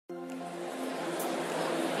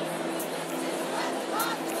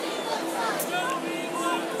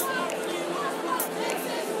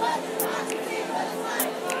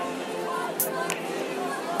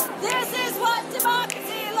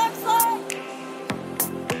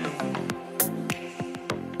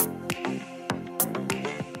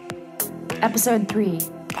Episode 3,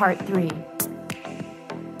 Part 3.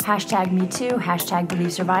 Hashtag #MeToo, hashtag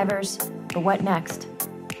Believe Survivors, but what next?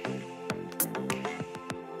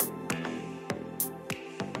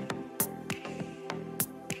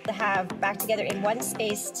 To have back together in one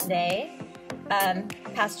space today,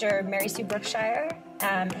 Pastor MarySue Brookshire,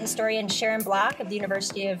 historian Sharon Block of the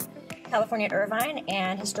University of California at Irvine,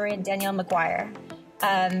 and historian Danielle McGuire.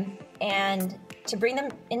 And to bring them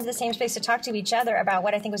into the same space to talk to each other about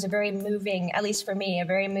what I think was a very moving, at least for me, a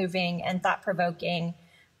very moving and thought-provoking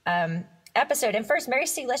episode. And first,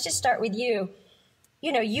 MarySue, let's just start with you.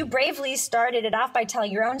 You know, you bravely started it off by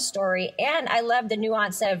telling your own story, and I love the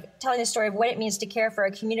nuance of telling the story of what it means to care for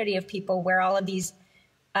a community of people where all of these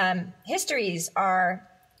histories are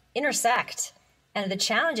intersect, and the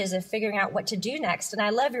challenges of figuring out what to do next. And I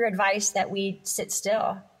love your advice that we sit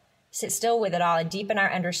still with it all and deepen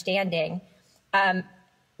our understanding.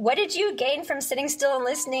 What did you gain from sitting still and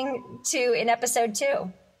listening to in episode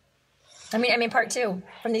 2? I mean, part 2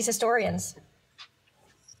 from these historians.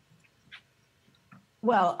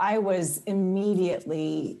 Well, I was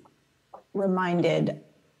immediately reminded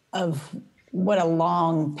of what a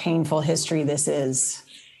long, painful history this is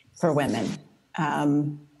for women.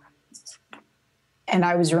 And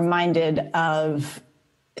I was reminded of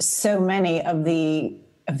so many of the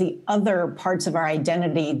other parts of our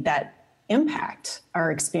identity that impact our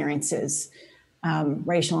experiences,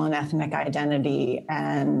 racial and ethnic identity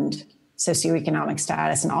and socioeconomic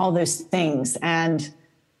status and all those things. And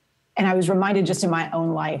I was reminded just in my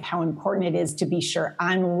own life how important it is to be sure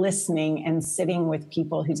I'm listening and sitting with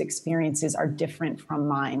people whose experiences are different from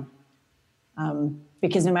mine.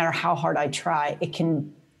 Because no matter how hard I try, it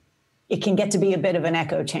can get to be a bit of an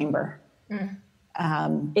echo chamber.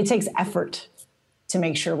 It takes effort to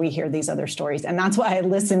make sure we hear these other stories. And that's why I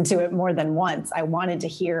listened to it more than once. I wanted to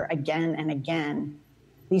hear again and again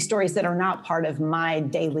these stories that are not part of my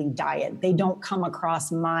daily diet. They don't come across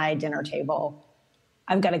my dinner table.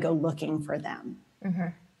 I've got to go looking for them.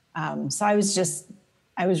 So I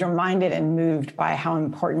was reminded and moved by how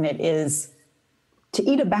important it is to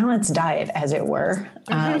eat a balanced diet, as it were,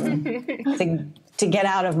 to get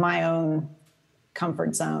out of my own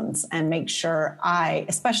comfort zones and make sure I,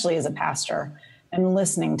 especially as a pastor, am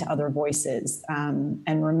listening to other voices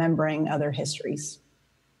and remembering other histories.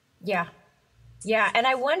 Yeah. And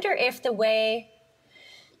I wonder if the way,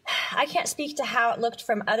 I can't speak to how it looked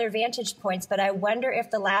from other vantage points, but I wonder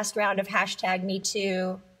if the last round of hashtag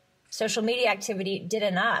 #MeToo social media activity did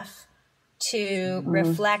enough to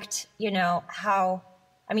reflect, how,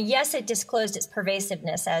 yes, it disclosed its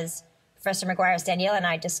pervasiveness, as Professor McGuire, as Danielle and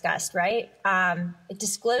I discussed, right? It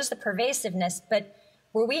disclosed the pervasiveness, but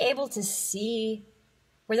were we able to see,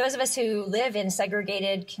 were those of us who live in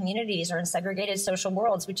segregated communities or in segregated social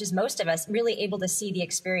worlds, which is most of us, really able to see the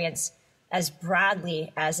experience as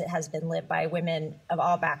broadly as it has been lived by women of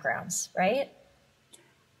all backgrounds, right?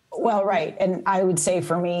 Well, right. And I would say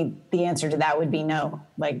for me, the answer to that would be no.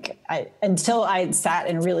 Until I sat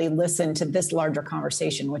and really listened to this larger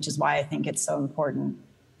conversation, which is why I think it's so important.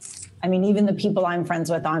 Even the people I'm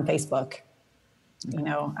friends with on Facebook,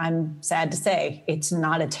 I'm sad to say it's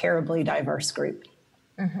not a terribly diverse group.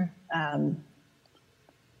 I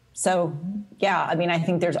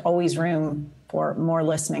think there's always room for more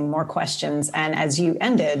listening, more questions. And as you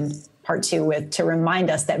ended part 2 with, to remind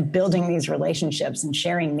us that building these relationships and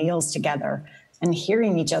sharing meals together and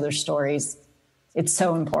hearing each other's stories, it's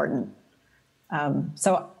so important.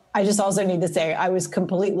 So I just also need to say, I was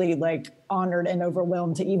completely honored and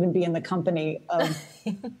overwhelmed to even be in the company of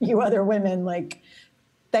you other women.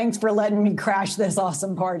 Thanks for letting me crash this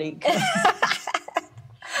awesome party.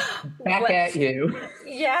 Back at you.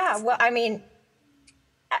 Yeah. Well,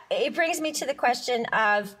 it brings me to the question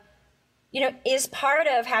of, is part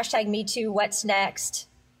of hashtag #MeToo what's next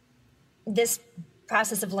this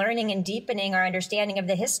process of learning and deepening our understanding of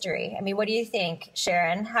the history? What do you think,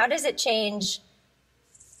 Sharon? How does it change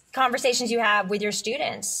conversations you have with your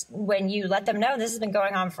students when you let them know this has been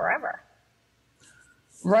going on forever?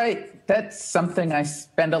 Right. That's something I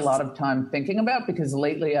spend a lot of time thinking about, because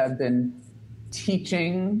lately I've been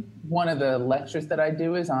teaching. One of the lectures that I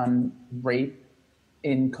do is on rape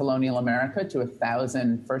in colonial America to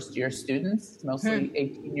 1,000 first-year students, mostly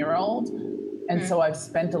 18-year-olds. And so I've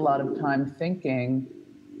spent a lot of time thinking,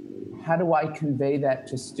 how do I convey that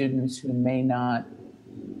to students who may not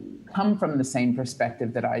come from the same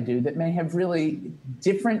perspective that I do, that may have really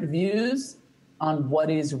different views on what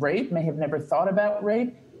is rape, may have never thought about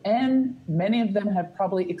rape, and many of them have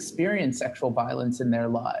probably experienced sexual violence in their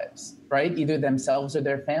lives, right? Either themselves or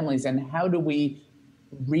their families. And how do we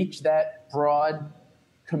reach that broad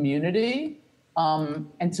community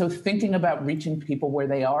And so thinking about reaching people where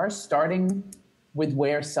they are, starting with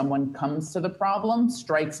where someone comes to the problem,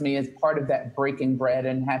 strikes me as part of that breaking bread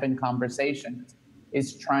and having conversations,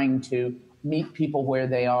 is trying to meet people where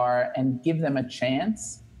they are and give them a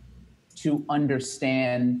chance to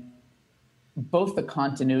understand both the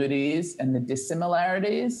continuities and the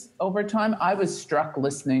dissimilarities over time. I was struck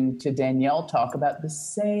listening to Danielle talk about the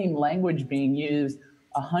same language being used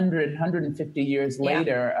 150 years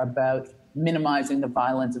later about minimizing the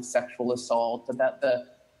violence of sexual assault,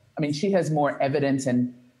 she has more evidence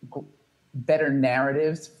and better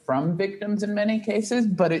narratives from victims in many cases,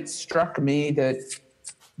 but it struck me that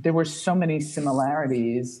there were so many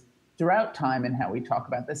similarities throughout time in how we talk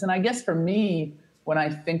about this. And I guess for me, when I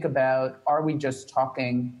think about, are we just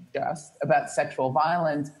talking about sexual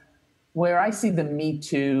violence, where I see the Me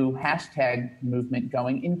Too hashtag movement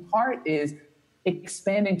going, in part, is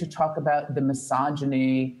expanding to talk about the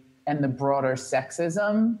misogyny and the broader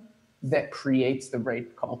sexism that creates the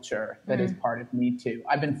rape culture that is part of Me Too.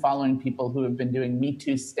 I've been following people who have been doing Me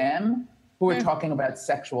Too STEM, who are talking about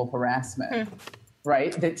sexual harassment,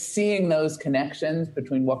 right? That seeing those connections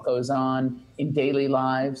between what goes on in daily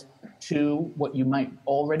lives to what you might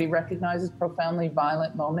already recognize as profoundly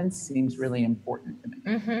violent moments seems really important to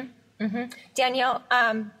me. Danielle,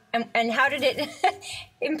 and how did it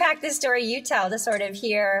impact the story you tell to sort of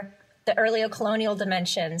hear the early colonial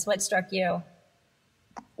dimensions? What struck you?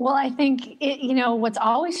 Well, I think, what's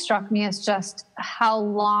always struck me is just how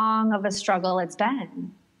long of a struggle it's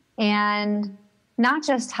been. And not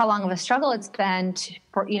just how long of a struggle it's been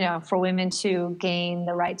for women to gain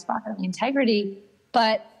the right to bodily integrity,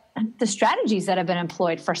 but the strategies that have been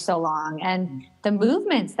employed for so long and the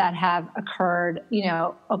movements that have occurred,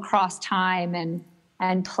 across time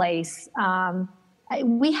and place.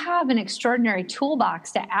 We have an extraordinary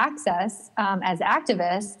toolbox to access as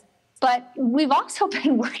activists, but we've also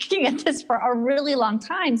been working at this for a really long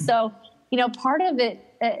time. So, part of it,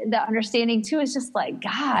 the understanding too, is just like,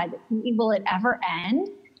 God, will it ever end?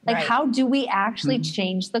 Like, how do we actually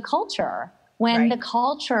change the culture when the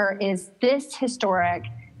culture is this historic,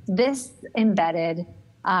 this embedded,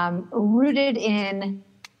 rooted in,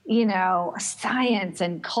 science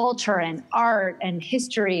and culture and art and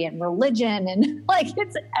history and religion, and like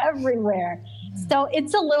it's everywhere. So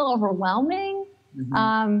it's a little overwhelming.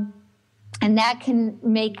 And that can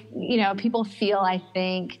make, people feel, I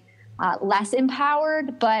think, less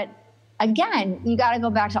empowered. But again, you got to go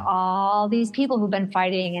back to all these people who've been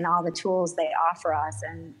fighting and all the tools they offer us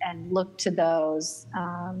and look to those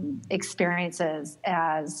experiences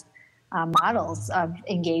as models of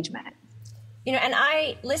engagement. And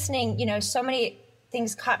listening, so many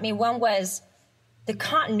things caught me. One was the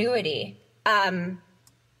continuity,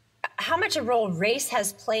 how much a role race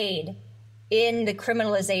has played in the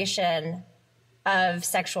criminalization of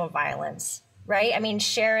sexual violence, right? I mean,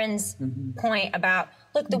 Sharon's point about,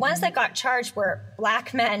 look, the ones that got charged were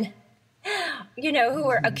Black men, who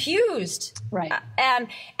were accused. Right. And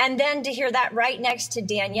then to hear that right next to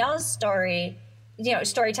Danielle's story,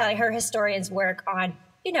 storytelling, her historian's work on,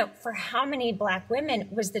 for how many Black women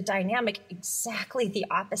was the dynamic exactly the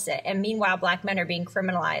opposite. And meanwhile, Black men are being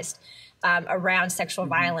criminalized around sexual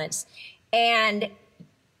violence. And,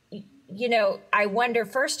 I wonder,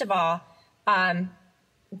 first of all,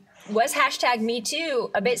 was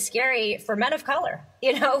 #MeToo a bit scary for men of color?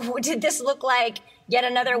 Did this look like yet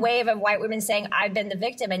another wave of white women saying, I've been the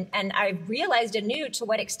victim? And I realized anew to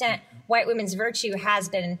what extent white women's virtue has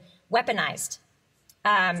been weaponized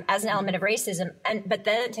as an element of racism. But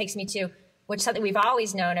then it takes me to something we've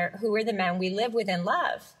always known, or who are the men we live with and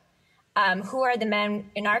love? Who are the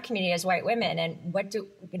men in our community as white women, and what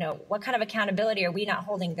kind of accountability are we not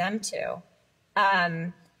holding them to?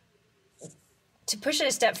 To push it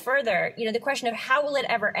a step further, the question of how will it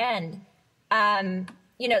ever end?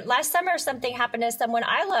 Last summer something happened to someone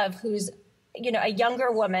I love who's, a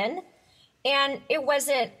younger woman, and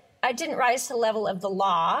I didn't rise to the level of the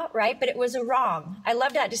law, right? But it was a wrong. I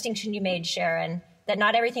love that distinction you made, Sharon, that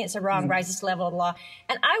not everything that's a wrong rises to the level of the law.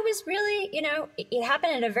 And I was really, it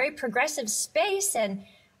happened in a very progressive space and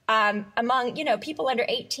among, people under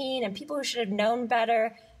 18 and people who should have known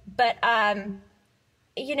better. But, I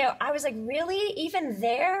was like, really? Even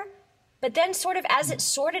there? But then sort of as it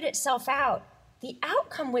sorted itself out, the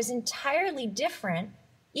outcome was entirely different.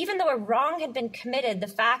 Even though a wrong had been committed, the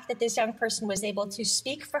fact that this young person was able to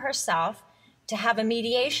speak for herself, to have a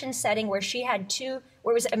mediation setting where where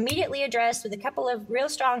it was immediately addressed with a couple of real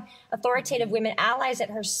strong authoritative women allies at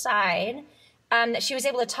her side, that she was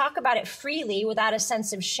able to talk about it freely without a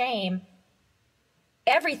sense of shame.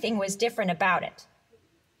 Everything was different about it.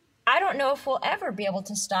 I don't know if we'll ever be able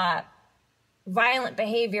to stop violent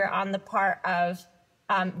behavior on the part of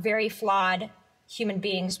very flawed human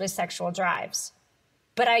beings with sexual drives.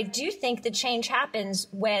 But I do think the change happens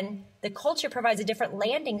when the culture provides a different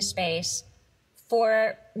landing space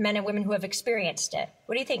for men and women who have experienced it.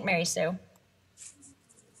 What do you think, MarySue?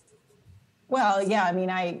 Well, yeah, I mean,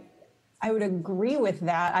 I would agree with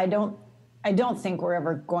that. I don't think we're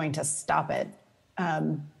ever going to stop it.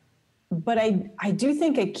 But I do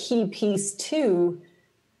think a key piece too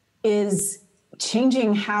is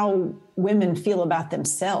changing how women feel about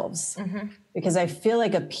themselves. Mm-hmm. Because I feel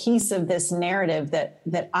like a piece of this narrative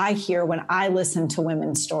that I hear when I listen to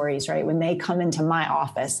women's stories, right? When they come into my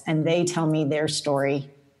office and they tell me their story,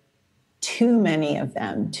 too many of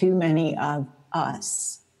them, too many of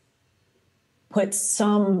us put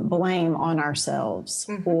some blame on ourselves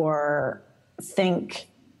mm-hmm. or think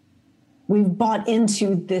we've bought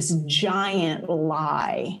into this giant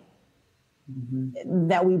lie mm-hmm.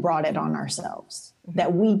 that we brought it on ourselves, mm-hmm.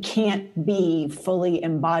 that we can't be fully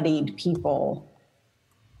embodied people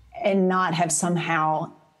and not have somehow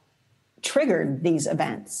triggered these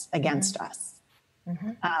events against mm-hmm. us.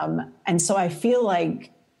 Mm-hmm. And so I feel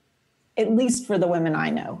like, at least for the women I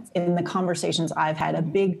know, in the conversations I've had, a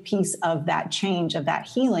big piece of that change, of that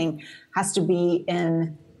healing, has to be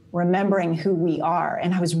in remembering who we are.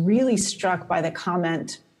 And I was really struck by the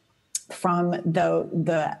comment from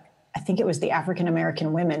the I think it was the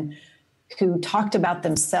African-American women who talked about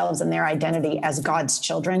themselves and their identity as God's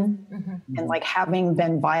children mm-hmm. and like having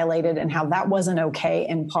been violated, and how that wasn't okay,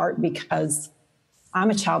 in part because I'm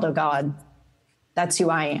a child of God. That's who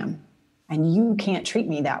I am. And you can't treat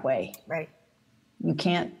me that way. Right. You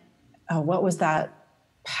can't. What was that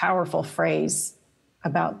powerful phrase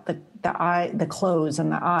about the clothes and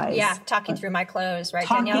the eyes? Yeah, talking through my clothes, right,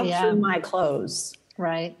 Danielle? Talking through my clothes.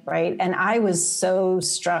 Right. Right. And I was so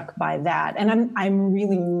struck by that. And I'm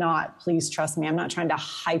really not, please trust me, I'm not trying to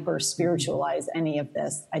hyper spiritualize any of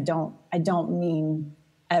this. I don't mean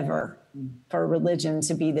ever for religion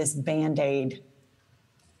to be this Band-Aid.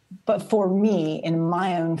 But for me, in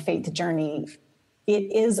my own faith journey,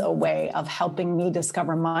 it is a way of helping me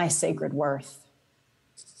discover my sacred worth.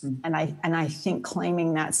 And I think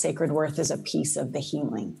claiming that sacred worth is a piece of the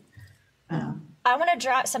healing. I want to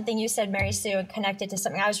draw out something you said, MarySue, and connect it to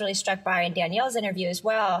something I was really struck by in Danielle's interview as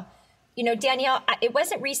well. You know, Danielle, it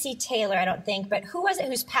wasn't Reese Taylor, I don't think, but who was it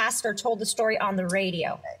whose pastor told the story on the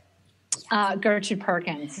radio? Gertrude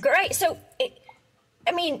Perkins. Great. So,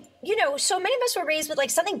 I mean, you know, so many of us were raised with like,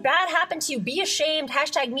 something bad happened to you, be ashamed,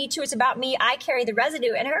 #MeToo, it's about me, I carry the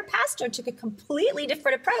residue. And her pastor took a completely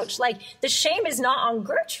different approach. Like, the shame is not on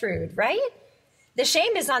Gertrude, right? The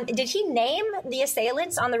shame is on, did he name the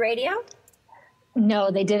assailants on the radio?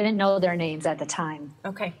 No, they didn't know their names at the time.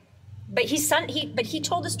 Okay. But he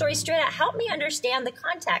told the story straight out. Help me understand the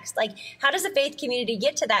context. Like, how does the faith community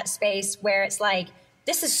get to that space where it's like,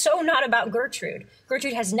 this is so not about Gertrude.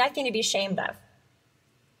 Gertrude has nothing to be ashamed of.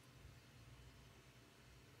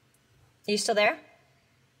 Are you still there?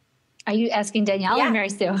 Are you asking Danielle or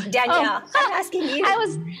MarySue? Danielle, I'm asking you. I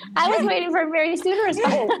was waiting for MarySue to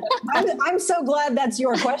respond. I'm so glad that's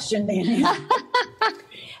your question, Danielle.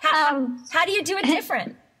 How do you do it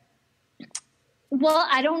different? Well,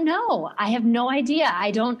 I don't know. I have no idea. I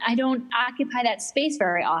don't occupy that space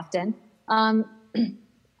very often.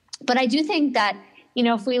 But I do think that, you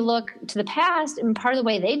know, if we look to the past, and part of the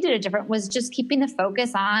way they did it different was just keeping the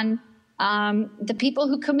focus on the people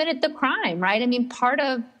who committed the crime, right? I mean, part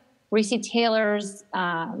of Reese Taylor's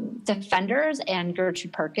defenders and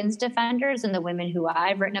Gertrude Perkins' defenders and the women who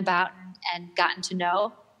I've written about and gotten to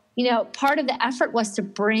know, you know, part of the effort was to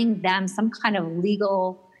bring them some kind of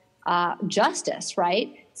legal justice,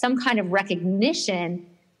 right? Some kind of recognition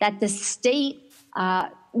that the state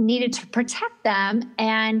needed to protect them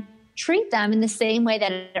and treat them in the same way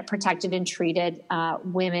that it protected and treated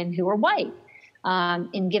women who were white,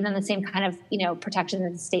 and give them the same kind of, you know, protection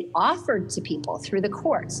that the state offered to people through the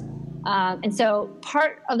courts. And so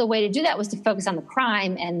part of the way to do that was to focus on the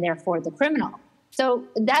crime and therefore the criminal. So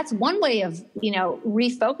that's one way of, you know,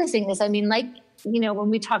 refocusing this. I mean, like, you know, when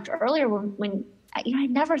we talked earlier, when you know, I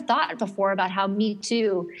never thought before about how Me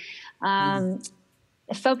Too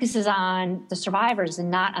focuses on the survivors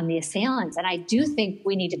and not on the assailants. And I do think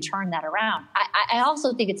we need to turn that around. I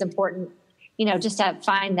also think it's important, you know, just to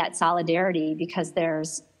find that solidarity, because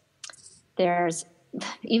there's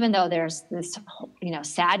even though there's this, you know,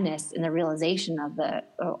 sadness in the realization of the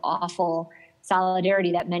awful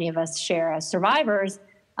solidarity that many of us share as survivors,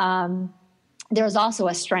 there's also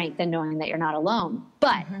a strength in knowing that you're not alone.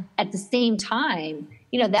 But at the same time,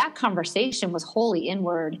 you know, that conversation was wholly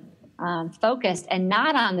inward focused and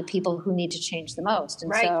not on the people who need to change the most.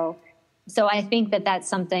 And So I think that that's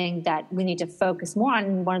something that we need to focus more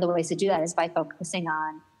on. One of the ways to do that is by focusing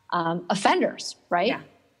on offenders, right?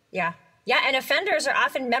 Yeah. And offenders are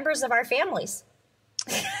often members of our families.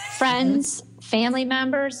 Friends, family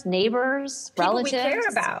members, neighbors, People relatives, we care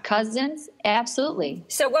about. Cousins. Absolutely.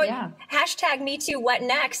 So hashtag Me Too, what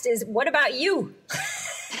next is, what about you?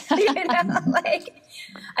 There's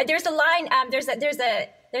a line,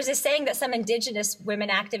 there's a saying that some Indigenous women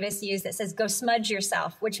activists use that says, go smudge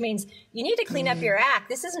yourself, which means you need to clean up your act.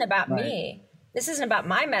 This isn't about me. This isn't about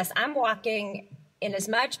my mess. I'm walking in as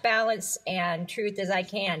much balance and truth as I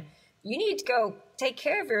can. You need to go take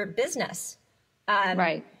care of your business.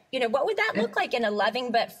 Right. What would that look like in a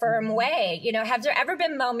loving but firm way? Have there ever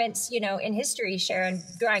been moments, in history, Sharon,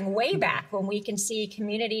 going way back when we can see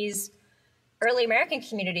communities, early American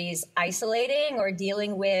communities, isolating or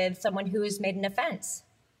dealing with someone who has made an offense?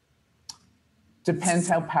 Depends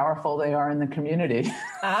how powerful they are in the community.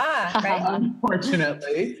 Right.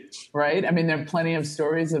 Unfortunately, right? I mean, there are plenty of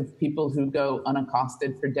stories of people who go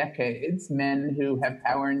unaccosted for decades, men who have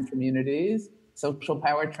power in communities. Social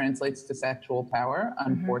power translates to sexual power,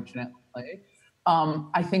 unfortunately.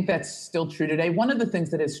 I think that's still true today. One of the things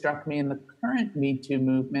that has struck me in the current Me Too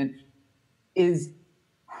movement is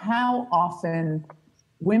how often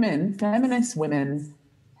women, feminist women,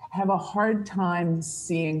 have a hard time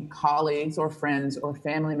seeing colleagues or friends or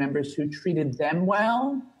family members who treated them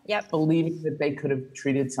well, believing that they could have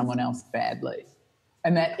treated someone else badly.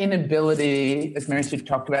 And that inability, as MarySue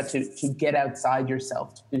talked about, to get outside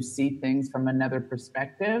yourself, to see things from another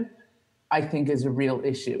perspective, I think is a real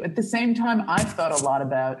issue. At the same time, I've thought a lot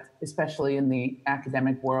about, especially in the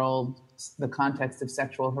academic world, the context of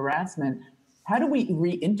sexual harassment, how do we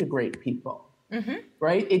reintegrate people,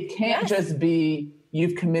 right? It can't just be,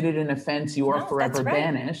 you've committed an offense, you are forever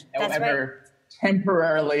banished, however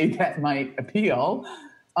temporarily that might appeal.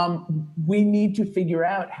 We need to figure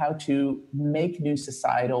out how to make new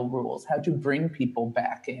societal rules, how to bring people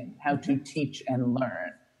back in, how to teach and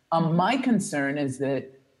learn. My concern is that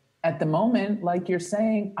at the moment, like you're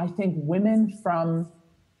saying, I think women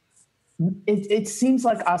it seems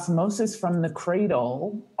like osmosis from the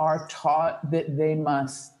cradle are taught that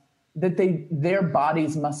their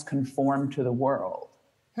bodies must conform to the world,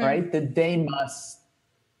 right? That they must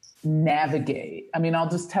navigate. I mean, I'll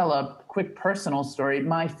just tell a quick personal story.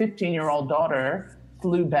 My 15-year-old daughter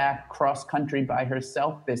flew back cross country by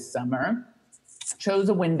herself this summer, chose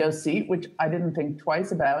a window seat, which I didn't think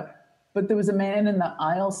twice about, but there was a man in the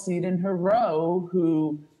aisle seat in her row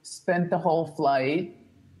who spent the whole flight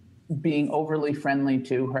being overly friendly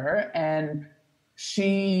to her. And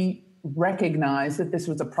she recognized that this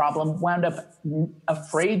was a problem, wound up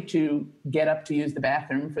afraid to get up to use the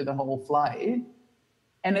bathroom for the whole flight.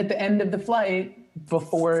 And at the end of the flight,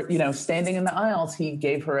 before, standing in the aisles, he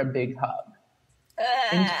gave her a big hug.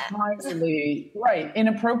 Entirely,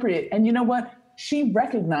 inappropriate. And you know what? She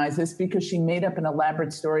recognized this because she made up an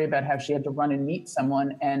elaborate story about how she had to run and meet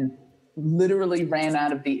someone and literally ran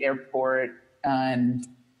out of the airport and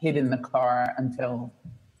hid in the car until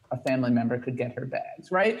a family member could get her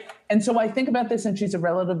bags, right? And so I think about this, and she's a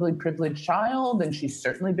relatively privileged child, and she's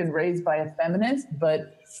certainly been raised by a feminist,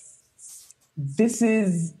 but this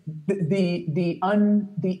is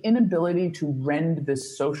the inability to rend the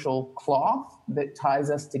social cloth that ties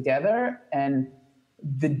us together, and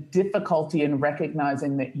the difficulty in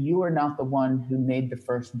recognizing that you are not the one who made the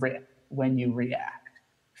first rip when you react.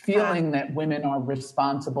 Feeling that women are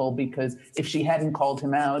responsible because if she hadn't called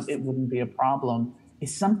him out, it wouldn't be a problem,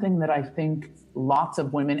 is something that I think lots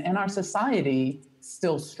of women in our society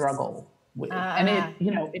still struggle with. And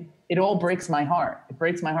it all breaks my heart. It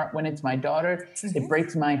breaks my heart when it's my daughter. It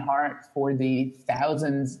breaks my heart for the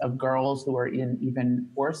thousands of girls who are in even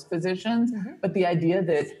worse positions. But the idea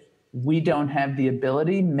that we don't have the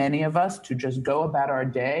ability, many of us, to just go about our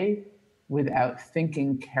day without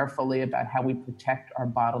thinking carefully about how we protect our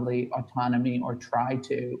bodily autonomy or try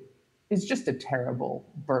to, is just a terrible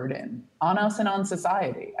burden on us and on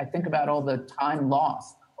society. I think about all the time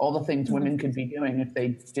lost, all the things women could be doing if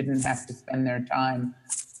they didn't have to spend their time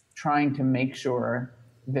trying to make sure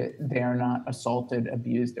that they're not assaulted,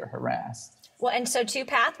 abused, or harassed. Well, and so two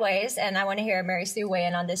pathways, and I want to hear MarySue weigh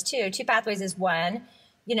in on this too. Two pathways is one,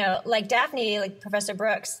 like Daphne, like Professor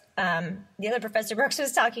Brooks, the other Professor Brooks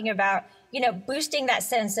was talking about, boosting that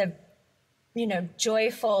sense of,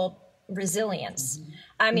 joyful resilience.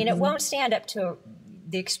 I mean, it won't stand up to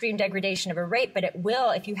the extreme degradation of a rape, but it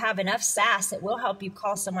will, if you have enough sass, it will help you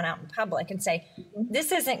call someone out in public and say,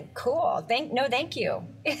 this isn't cool. Thank you.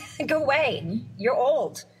 Go away. You're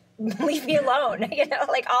old. Leave me alone.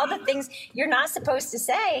 Like all the things you're not supposed to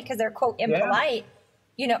say because they're, quote, impolite,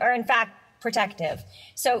 or in fact, protective.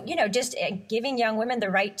 So, just giving young women the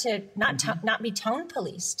right to not be tone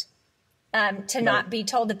policed, to not be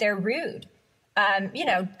told that they're rude.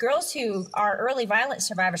 Girls who are early violence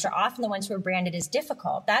survivors are often the ones who are branded as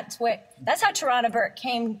difficult. That's how Tarana Burke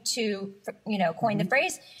came to, coin the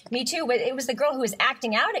phrase Me Too. It was the girl who was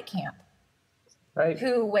acting out at camp, right,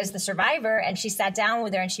 who was the survivor. And she sat down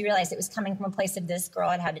with her and she realized it was coming from a place of this girl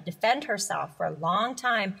had had to defend herself for a long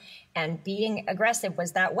time, and being aggressive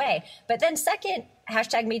was that way. But then second,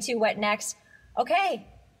 #MeToo, what next? Okay,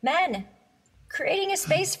 men, creating a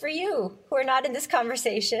space for you who are not in this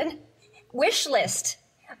conversation. Wish list.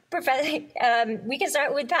 We can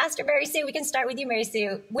start with Pastor MarySue. We can start with you,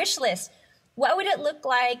 MarySue. Wish list. What would it look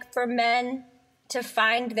like for men to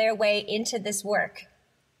find their way into this work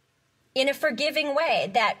in a forgiving way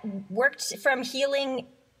that worked from healing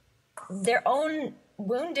their own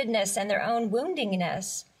woundedness and their own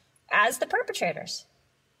woundingness as the perpetrators,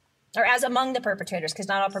 or as among the perpetrators, because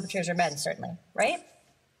not all perpetrators are men, certainly, right?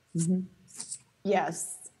 Mm-hmm.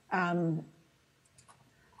 Yes.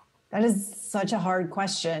 That is such a hard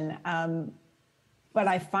question. But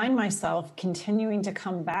I find myself continuing to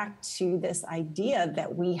come back to this idea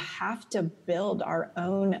that we have to build our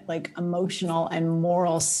own emotional and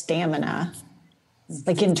moral stamina,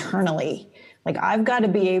 internally. I've got to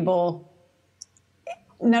be able,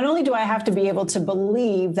 not only do I have to be able to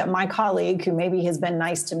believe that my colleague who maybe has been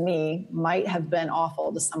nice to me might have been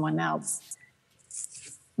awful to someone else,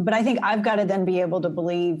 but I think I've got to then be able to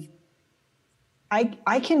believe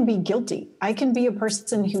I can be guilty. I can be a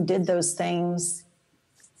person who did those things,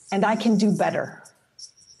 and I can do better,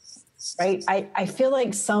 right? I feel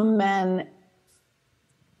like some men,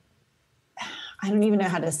 I don't even know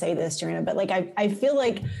how to say this, Joanna, but I feel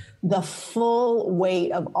like the full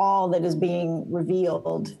weight of all that is being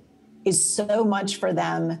revealed is so much for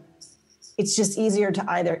them. It's just easier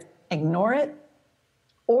to either ignore it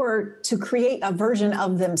or to create a version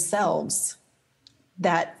of themselves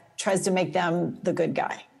that tries to make them the good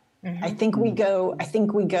guy. Mm-hmm. I think we go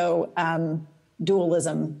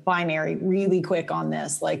dualism, binary, really quick on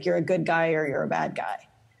this. You're a good guy or you're a bad guy.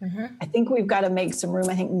 Mm-hmm. I think we've got to make some room.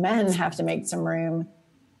 I think men have to make some room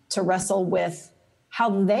to wrestle with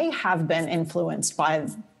how they have been influenced by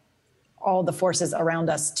all the forces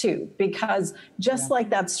around us too. Because just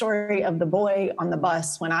like that story of the boy on the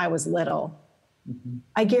bus when I was little, mm-hmm.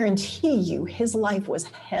 I guarantee you his life was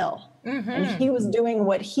hell. Mm-hmm. And he was doing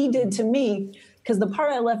what he did to me, because the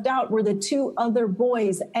part I left out were the two other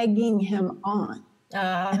boys egging him on.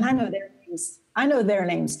 And I know their names. I know their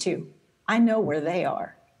names too. I know where they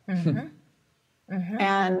are. Mm-hmm. Mm-hmm.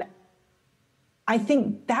 And I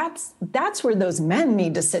think that's where those men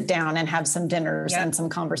need to sit down and have some dinners and some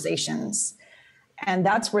conversations. And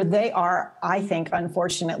that's where they are, I think,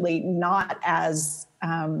 unfortunately, not as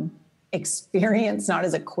experienced, not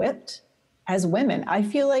as equipped as women. I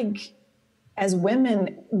feel like as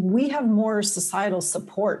women, we have more societal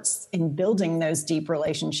supports in building those deep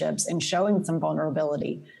relationships and showing some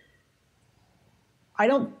vulnerability. I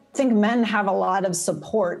don't think men have a lot of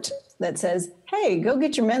support that says, hey, go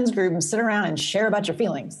get your men's group and sit around and share about your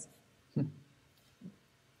feelings.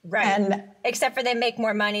 Right. And except for they make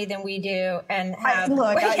more money than we do and have.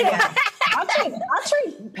 I'll trade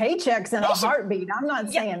paychecks in a heartbeat. I'm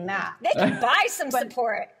not saying that. They can buy some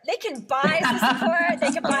support. They can buy some support.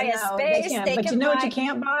 They can buy a space. But you know what you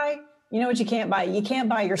can't buy? You know what you can't buy? You can't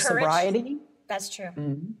buy your courage. Sobriety. That's true.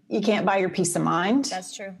 Mm-hmm. You can't buy your peace of mind.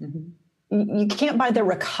 That's true. Mm-hmm. You can't buy the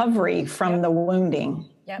recovery from the wounding.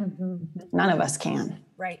 Yep. Mm-hmm. None of us can.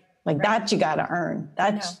 Right. That you got to earn.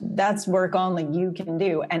 That's work only you can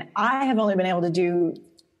do. And I have only been able to do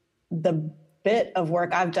the bit of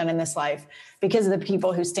work I've done in this life because of the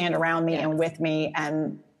people who stand around me and with me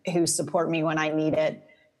and who support me when I need it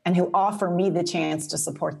and who offer me the chance to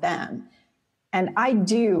support them. And I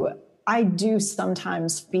do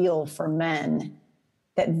sometimes feel for men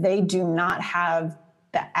that they do not have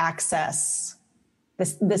the access,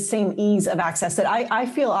 the same ease of access that I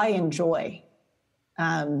feel I enjoy.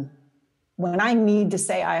 When I need to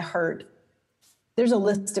say I hurt, there's a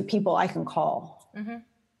list of people I can call. Mm-hmm.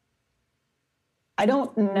 I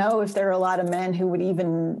don't know if there are a lot of men who would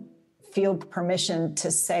even feel permission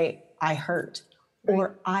to say I hurt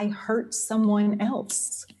or I hurt someone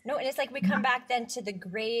else. No, and it's we come back then to the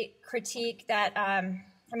great critique that,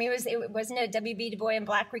 wasn't it W.B. Du Bois in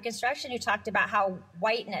Black Reconstruction who talked about how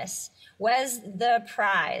whiteness was the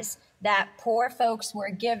prize that poor folks were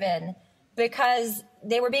given because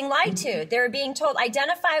they were being lied to. They were being told,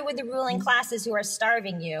 identify with the ruling classes who are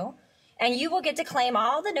starving you, and you will get to claim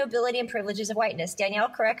all the nobility and privileges of whiteness. Danielle,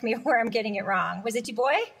 correct me where I'm getting it wrong. Was it Du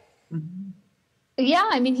Bois? Yeah,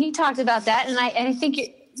 I mean, he talked about that, and I think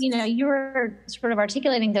you were sort of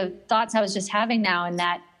articulating the thoughts I was just having now, and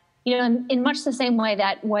that in much the same way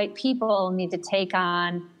that white people need to take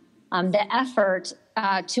on the effort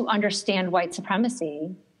to understand white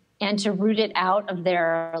supremacy and to root it out of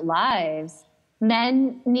their lives,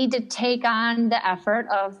 men need to take on the effort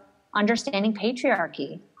of understanding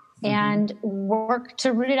patriarchy and work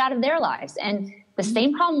to root it out of their lives. And the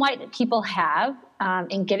same problem white people have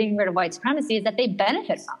in getting rid of white supremacy is that they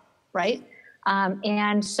benefit from, right?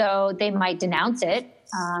 And so they might denounce it,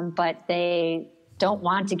 but they don't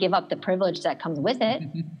want to give up the privilege that comes with it,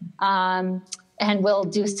 and will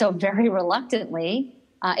do so very reluctantly,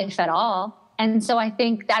 if at all. And so I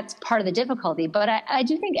think that's part of the difficulty. But I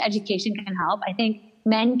do think education can help. I think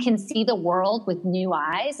men can see the world with new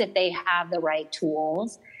eyes if they have the right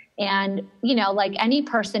tools. And, like any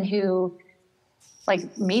person who,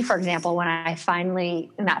 like me, for example, when I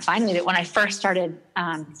first started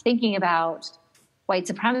thinking about white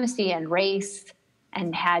supremacy and race,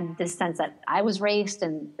 and had this sense that I was raced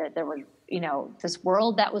and that there was, this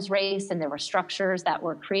world that was raced, and there were structures that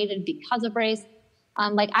were created because of race.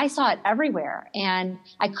 I saw it everywhere, and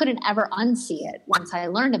I couldn't ever unsee it once I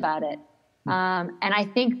learned about it. And I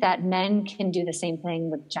think that men can do the same thing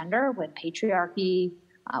with gender, with patriarchy,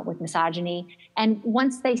 with misogyny. And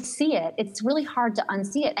once they see it, it's really hard to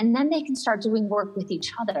unsee it. And then they can start doing work with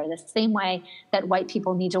each other, the same way that white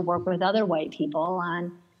people need to work with other white people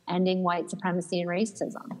on ending white supremacy and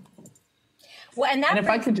racism. Well, and if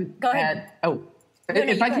I could just add,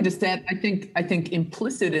 just add, I think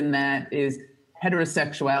implicit in that is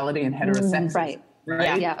heterosexuality and heterosexism.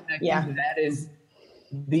 Right. Yeah. That is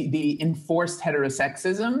the enforced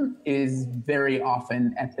heterosexism is very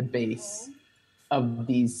often at the base of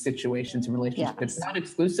these situations and relationships. Yes. Not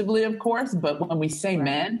exclusively, of course, but when we say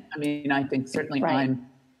men, I mean, I think certainly I'm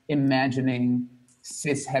imagining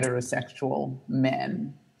cis heterosexual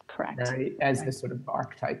men. Correct. Right, as the sort of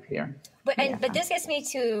archetype here. But this gets me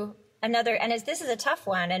to another, and this is a tough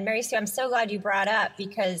one. And MarySue, I'm so glad you brought up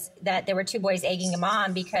that there were two boys egging him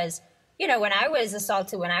on, because when I was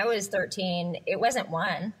assaulted when I was 13, it wasn't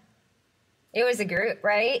one, it was a group,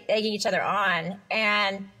 right, egging each other on,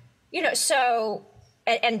 and so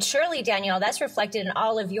and surely, Danielle, that's reflected in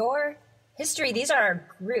all of your history. These are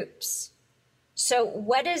groups. So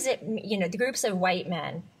what is it? The groups of white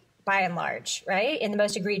men, by and large, right? In the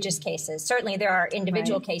most egregious cases. Certainly there are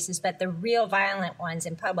individual cases, but the real violent ones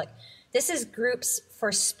in public. This is groups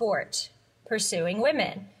for sport pursuing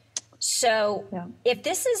women. So if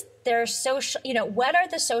this is their social, what are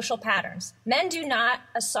the social patterns? Men do not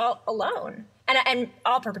assault alone. And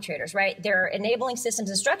all perpetrators, right? They're enabling systems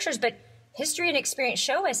and structures, but history and experience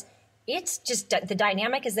show us it's just the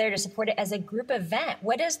dynamic is there to support it as a group event.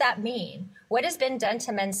 What does that mean? What has been done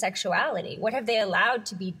to men's sexuality? What have they allowed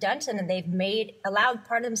to be done to them? And they've allowed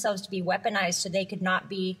part of themselves to be weaponized so they could not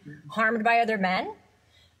be harmed by other men.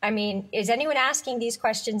 I mean, is anyone asking these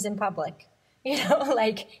questions in public?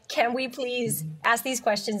 Can we please ask these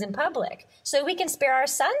questions in public so we can spare our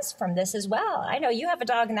sons from this as well? I know you have a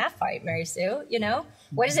dog in that fight, MarySue.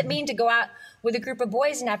 What does it mean to go out with a group of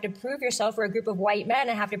boys and have to prove yourself, or a group of white men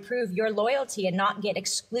and have to prove your loyalty and not get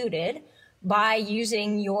excluded by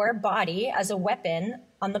using your body as a weapon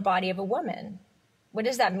on the body of a woman? What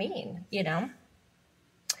does that mean?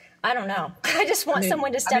 I don't know. I just want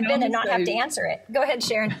someone to step in and not have to answer it. Go ahead,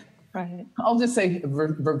 Sharon. Right. I'll just say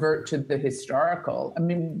revert to the historical. I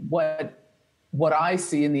mean, what I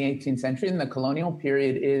see in the 18th century, in the colonial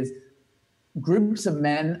period, is groups of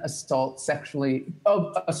men assault socially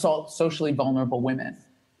vulnerable women.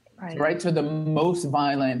 Right. So the most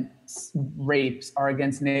violent rapes are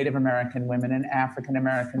against Native American women and African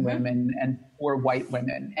American women and poor white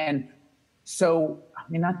women. And so, I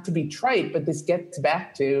mean, not to be trite, but this gets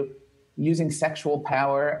back to using sexual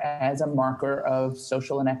power as a marker of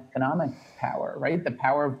social and economic power, right? The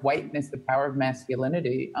power of whiteness, the power of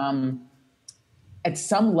masculinity. At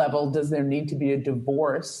some level, does there need to be a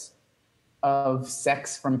divorce of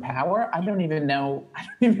sex from power? I don't even know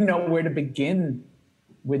where to begin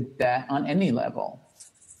with that on any level.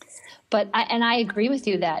 But I agree with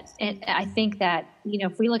you that I think that,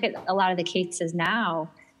 if we look at a lot of the cases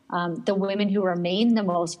now, the women who remain the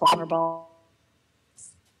most vulnerable,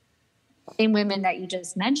 same women that you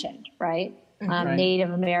just mentioned, right?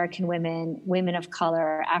 Native American women, women of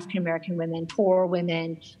color, African American women, poor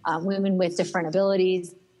women, women with different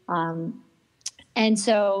abilities. And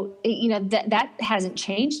so, that hasn't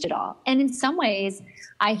changed at all. And in some ways,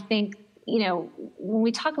 I think, when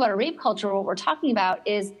we talk about a rape culture, what we're talking about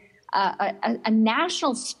is a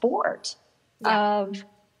national sport of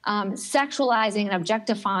sexualizing and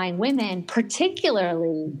objectifying women,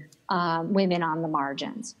 particularly women on the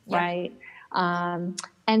margins, right?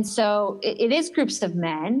 And so it is groups of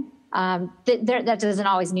men. That doesn't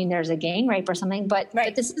always mean there's a gang rape or something, but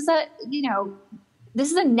this is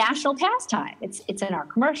a national pastime. It's in our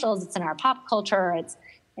commercials, it's in our pop culture, it's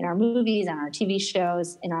in our movies, on our TV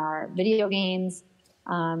shows, in our video games.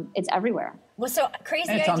 It's everywhere. Well, so crazy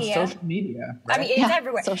and it's idea. on social media. Right? I mean, it's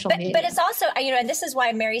everywhere. Media. But it's also, and this is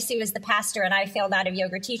why MarySue is the pastor and I failed out of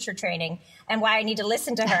yoga teacher training, and why I need to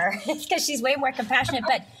listen to her, because she's way more compassionate.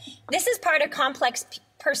 But this is part of complex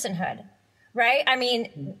personhood, right? I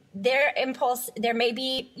mean, there may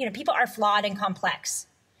be, people are flawed and complex,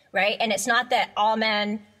 right? And it's not that all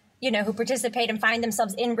men, who participate and find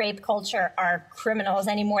themselves in rape culture are criminals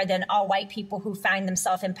any more than all white people who find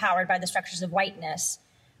themselves empowered by the structures of whiteness,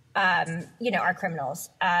 are criminals.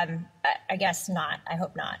 I guess not. I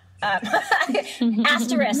hope not.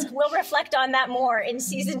 Asterisk. We'll reflect on that more in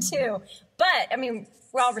season 2. But, I mean,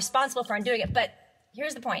 we're all responsible for undoing it. But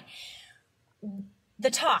here's the point.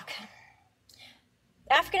 The talk.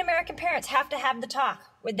 African-American parents have to have the talk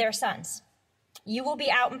with their sons. You will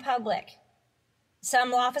be out in public.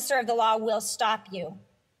 Some officer of the law will stop you.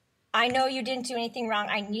 I know you didn't do anything wrong.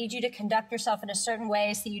 I need you to conduct yourself in a certain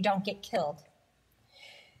way so you don't get killed.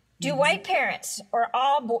 Do white parents or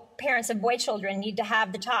all parents of boy children need to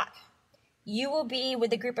have the talk? You will be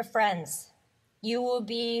with a group of friends. You will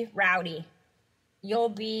be rowdy. You'll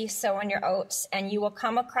be sowing your oats, and you will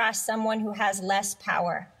come across someone who has less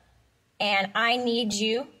power. And I need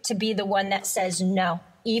you to be the one that says no,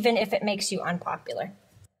 even if it makes you unpopular.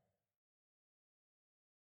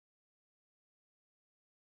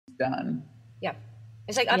 Done. Yep.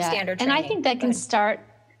 It's like upstander training. And I think that can start.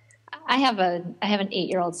 I have an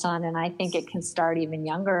 8-year-old son, and I think it can start even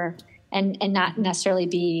younger, and not necessarily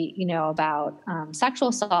be, about sexual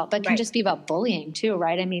assault, but can just be about bullying too,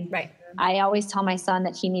 right? I mean, I always tell my son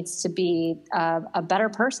that he needs to be a better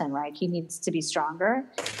person, right? He needs to be stronger.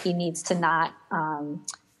 He needs to not,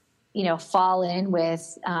 fall in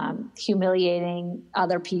with humiliating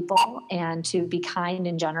other people, and to be kind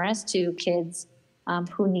and generous to kids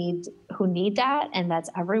who need that, and that's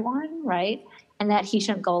everyone, right? And that he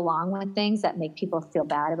shouldn't go along with things that make people feel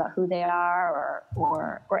bad about who they are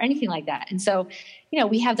or anything like that. And so,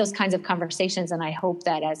 we have those kinds of conversations, and I hope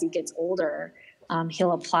that as he gets older,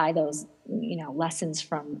 he'll apply those, lessons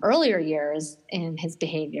from earlier years in his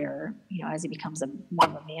behavior, as he becomes more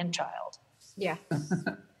of a man child. Yeah.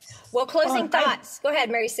 Well, closing thoughts. Go ahead,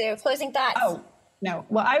 MarySue. Closing thoughts. Oh, no.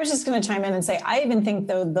 Well, I was just going to chime in and say, I even think,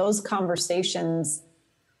 though, those conversations,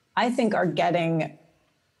 I think, are getting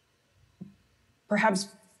perhaps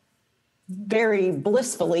very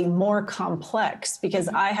blissfully more complex, because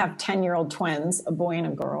I have 10-year-old twins, a boy and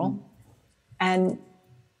a girl, and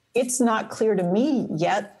it's not clear to me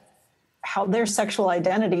yet how their sexual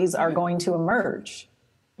identities are going to emerge.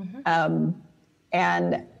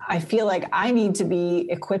 And I feel like I need to be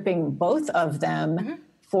equipping both of them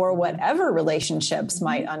for whatever relationships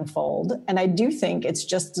might unfold. And I do think it's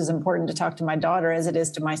just as important to talk to my daughter as it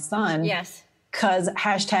is to my son. Yes. Because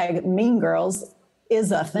 #Mean Girls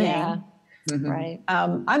is a thing. Yeah. Right.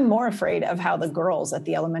 I'm more afraid of how the girls at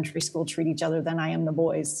the elementary school treat each other than I am the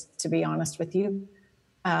boys, to be honest with you.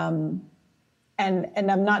 And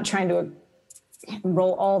I'm not trying to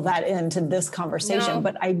roll all that into this conversation,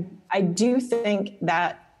 but I do think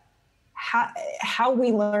that how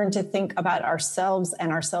we learn to think about ourselves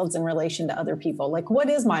and ourselves in relation to other people. Like, what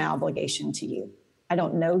is my obligation to you? I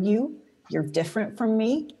don't know you. You're different from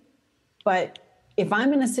me. But if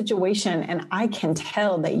I'm in a situation and I can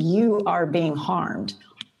tell that you are being harmed,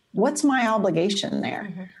 what's my obligation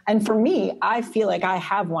there? And for me, I feel like I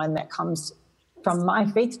have one that comes from my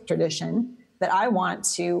faith tradition that I want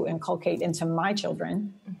to inculcate into my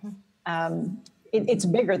children. It's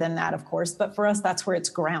bigger than that, of course, but for us, that's where it's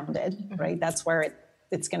grounded, right? That's where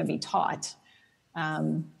it's going to be taught.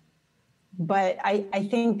 But I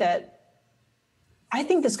think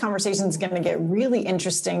this conversation is going to get really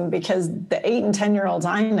interesting, because the 8 and 10-year-olds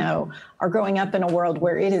I know are growing up in a world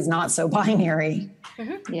where it is not so binary,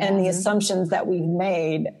 and the assumptions that we've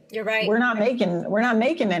made, you're right, we're not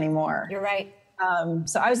making anymore. You're right.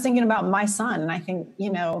 So I was thinking about my son, and I think,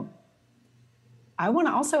 I want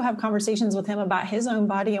to also have conversations with him about his own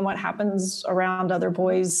body and what happens around other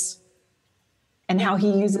boys and how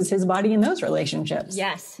he uses his body in those relationships.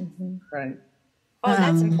 Yes. Right. Oh,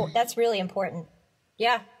 that's important. That's really important.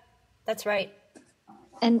 Yeah, that's right.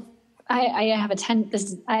 And I have a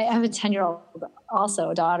 10-year-old,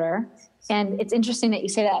 also a daughter. And it's interesting that you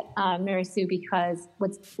say that, MarySue, because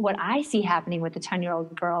what I see happening with the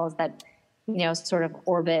 10-year-old girl is that, sort of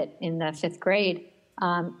orbit in the 5th grade,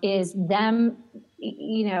 is them,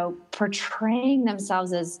 portraying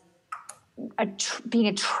themselves as being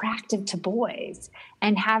attractive to boys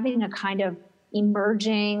and having a kind of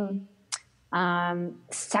emerging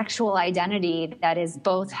sexual identity that is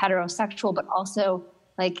both heterosexual, but also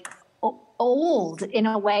like old in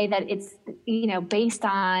a way that it's, based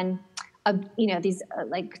on, these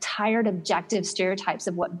like tired objective stereotypes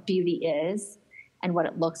of what beauty is and what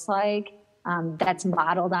it looks like. That's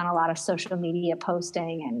modeled on a lot of social media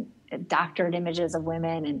posting and doctored images of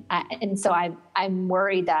women. And so I'm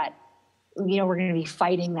worried that, we're going to be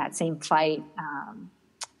fighting that same fight.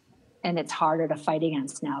 And it's harder to fight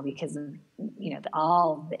against now because of,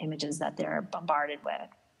 all the images that they're bombarded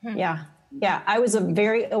with. Yeah. Yeah. I was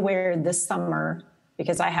very aware this summer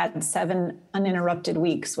because I had 7 uninterrupted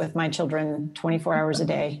weeks with my children 24 hours a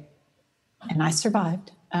day, and I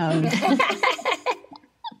survived.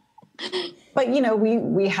 But,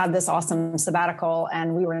 we had this awesome sabbatical,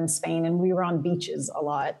 and we were in Spain, and we were on beaches a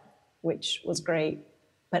lot, which was great.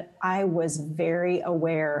 But I was very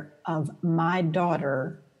aware of my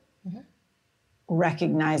daughter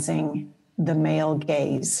recognizing the male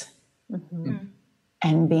gaze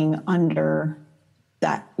and being under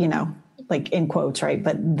that, like in quotes, right?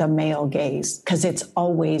 But the male gaze, because it's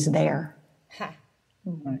always there. Yeah.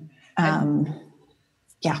 And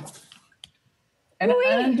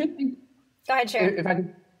I do think, go ahead, Sharon. If I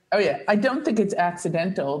could, I don't think it's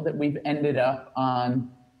accidental that we've ended up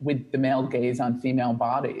with the male gaze on female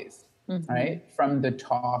bodies, right? From the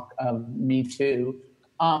talk of Me Too.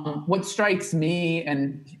 What strikes me,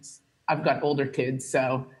 and I've got older kids,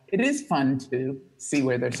 so it is fun to see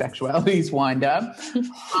where their sexualities wind up.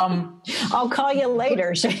 I'll call you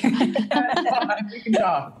later, Sharon. We can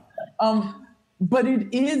talk. But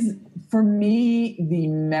it is, for me, the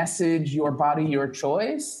message, your body, your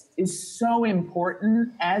choice, is so important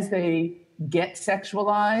as they get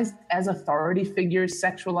sexualized, as authority figures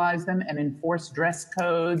sexualize them and enforce dress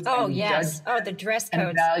codes. Oh, and yes. Judge The dress and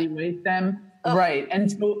codes. evaluate them. Oh. Right.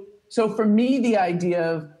 And so for me, the idea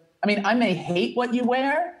of, I may hate what you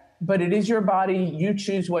wear, but it is your body. You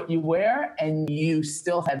choose what you wear, and you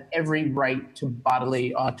still have every right to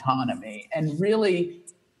bodily autonomy. And really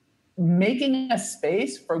making a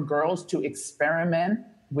space for girls to experiment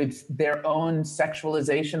with their own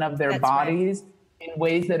sexualization of their bodies in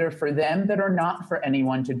ways that are for them, that are not for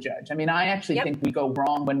anyone to judge. I actually think we go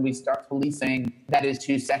wrong when we start policing that is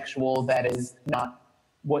too sexual, that is not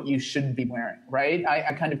what you should be wearing, right?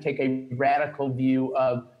 I kind of take a radical view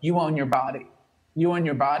of you own your body. You own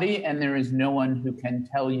your body, and there is no one who can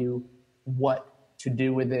tell you what to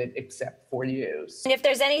do with it except for you. And if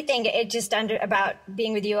there's anything, about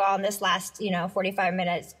being with you all in this last, 45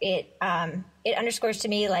 minutes, it underscores to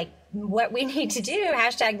me like what we need to do,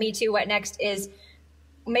 #MeToo, what next, is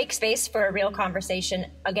make space for a real conversation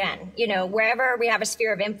again, wherever we have a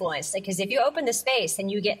sphere of influence. Because if you open the space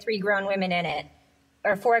and you get 3 grown women in it,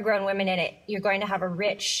 or 4 grown women in it, you're going to have a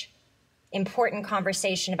rich, important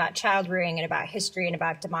conversation about child rearing and about history and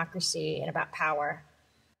about democracy and about power.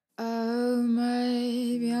 Oh,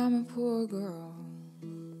 maybe I'm a poor girl.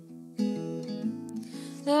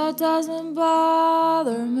 That doesn't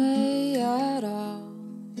bother me at all.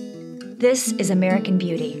 This is American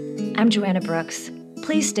Beauty. I'm Joanna Brooks.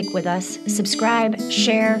 Please stick with us, subscribe,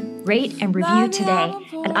 share, rate, and review today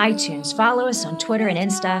at iTunes. Follow us on Twitter and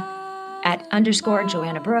Insta at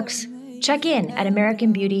 _Joanna Brooks. Check in at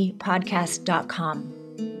AmericanBeautyPodcast.com.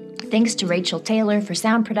 Thanks to Rachel Taylor for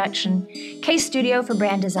sound production, Case Studio for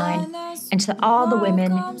brand design, and to all the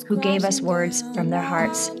women who gave us words from their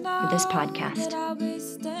hearts for this podcast.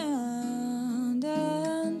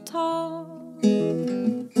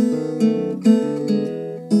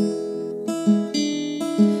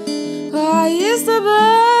 I used to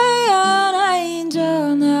be an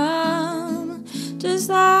angel now, just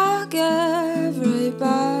like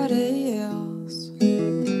everybody else.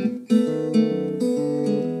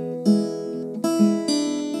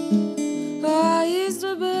 I used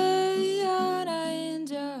to be